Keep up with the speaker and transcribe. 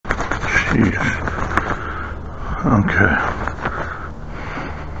Jeez. Okay.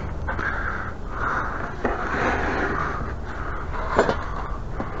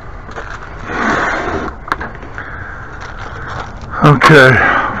 Okay,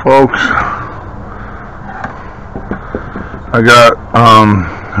 folks. I got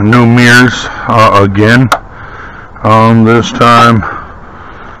new mirrors again. This time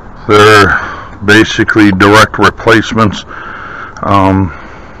they're basically direct replacements.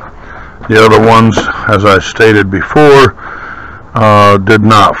 The other ones, as I stated before, did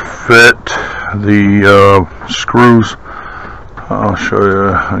not fit the screws. I'll show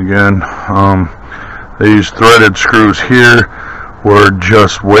you again. These threaded screws here were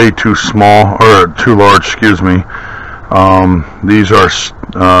just way too small, or too large, excuse me. These are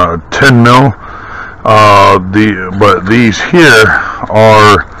 10 mil, but these here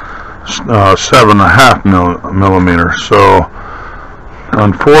are 7.5 millimeters. So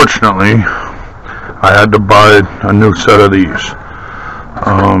unfortunately I had to buy a new set of these.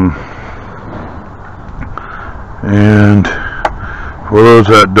 And for those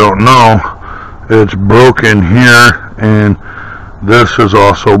that don't know, it's broken here, and this is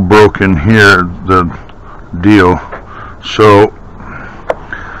also broken here, the deal. So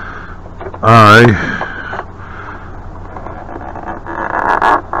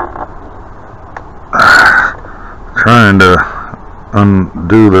trying to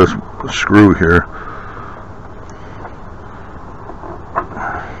undo this screw here.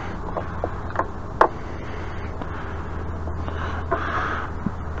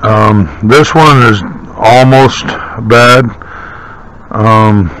 This one is almost bad.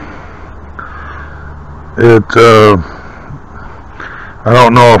 I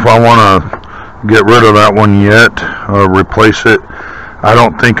don't know if I want to get rid of that one yet, or replace it. I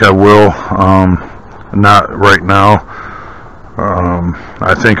don't think I will, not right now.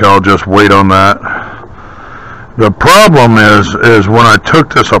 I think I'll just wait on that. The problem is when I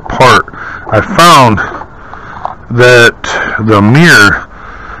took this apart, I found that the mirror,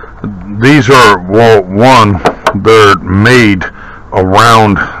 these are, well, one, they're made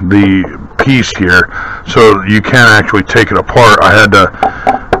around the piece here, so you can't actually take it apart. I had to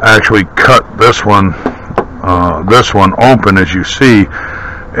actually cut this one open, as you see,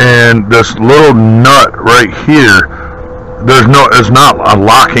 and this little nut right here, it's not a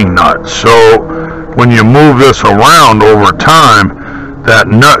locking nut. So when you move this around over time, that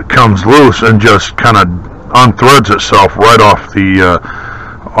nut comes loose and just kind of unthreads itself right off the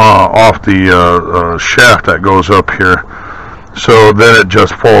shaft that goes up here. So then it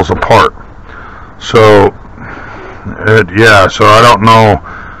just falls apart. So so I don't know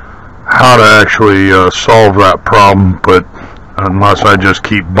how to actually solve that problem, but unless I just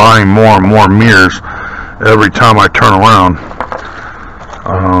keep buying more and more mirrors every time I turn around.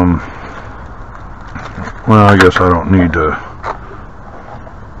 Well, I guess I don't need to.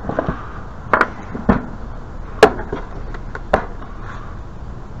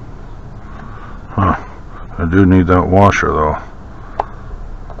 I do need that washer though.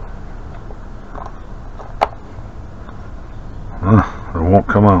 It won't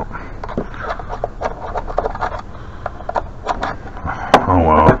come out. Oh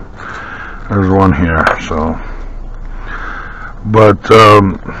well, there's one here. So, but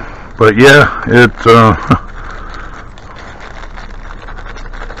yeah, it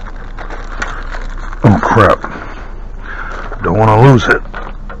oh crap, don't want to lose it.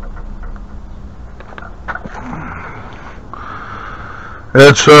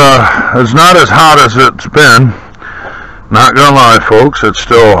 It's not as hot as it's been. Not gonna lie, folks, it's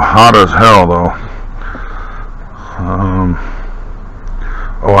still hot as hell though.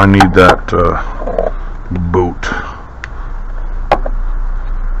 Oh, I need that boot.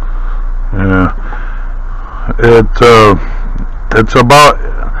 Yeah, it's about,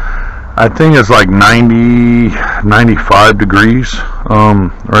 I think it's like 95 degrees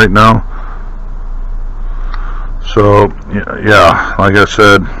right now. So yeah, like I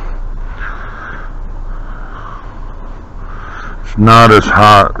said, it's not as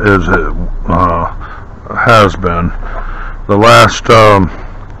hot as it has been. The last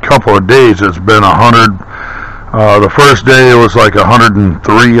couple of days it's been 100. The first day it was like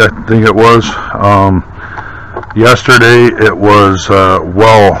 103, I think it was. Yesterday it was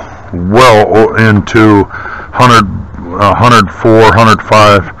well into 100, 104,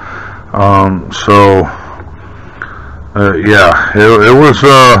 105. So yeah, it was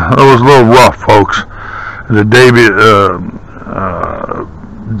a little rough, folks. The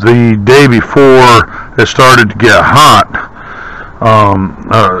day before it started to get hot,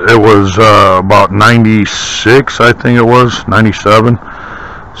 it was about 96, I think it was 97.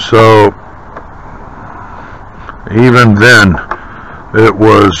 So even then, it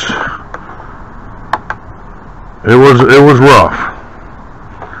was rough.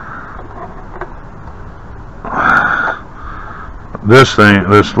 This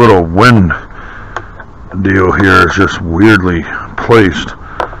little wind deal here is just weirdly placed.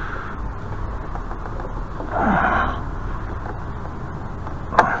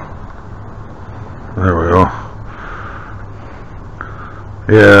 There we go.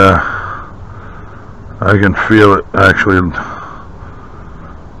 Yeah, I can feel it actually.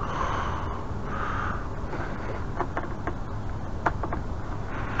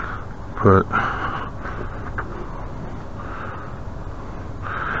 But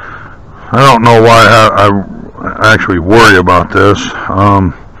I don't know why I actually worry about this.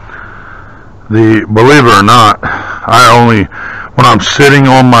 Believe it or not, when I'm sitting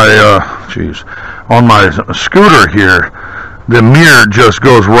on my on my scooter here, the mirror just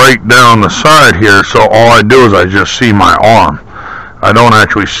goes right down the side here, so all I do is I just see my arm. I don't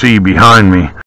actually see behind me.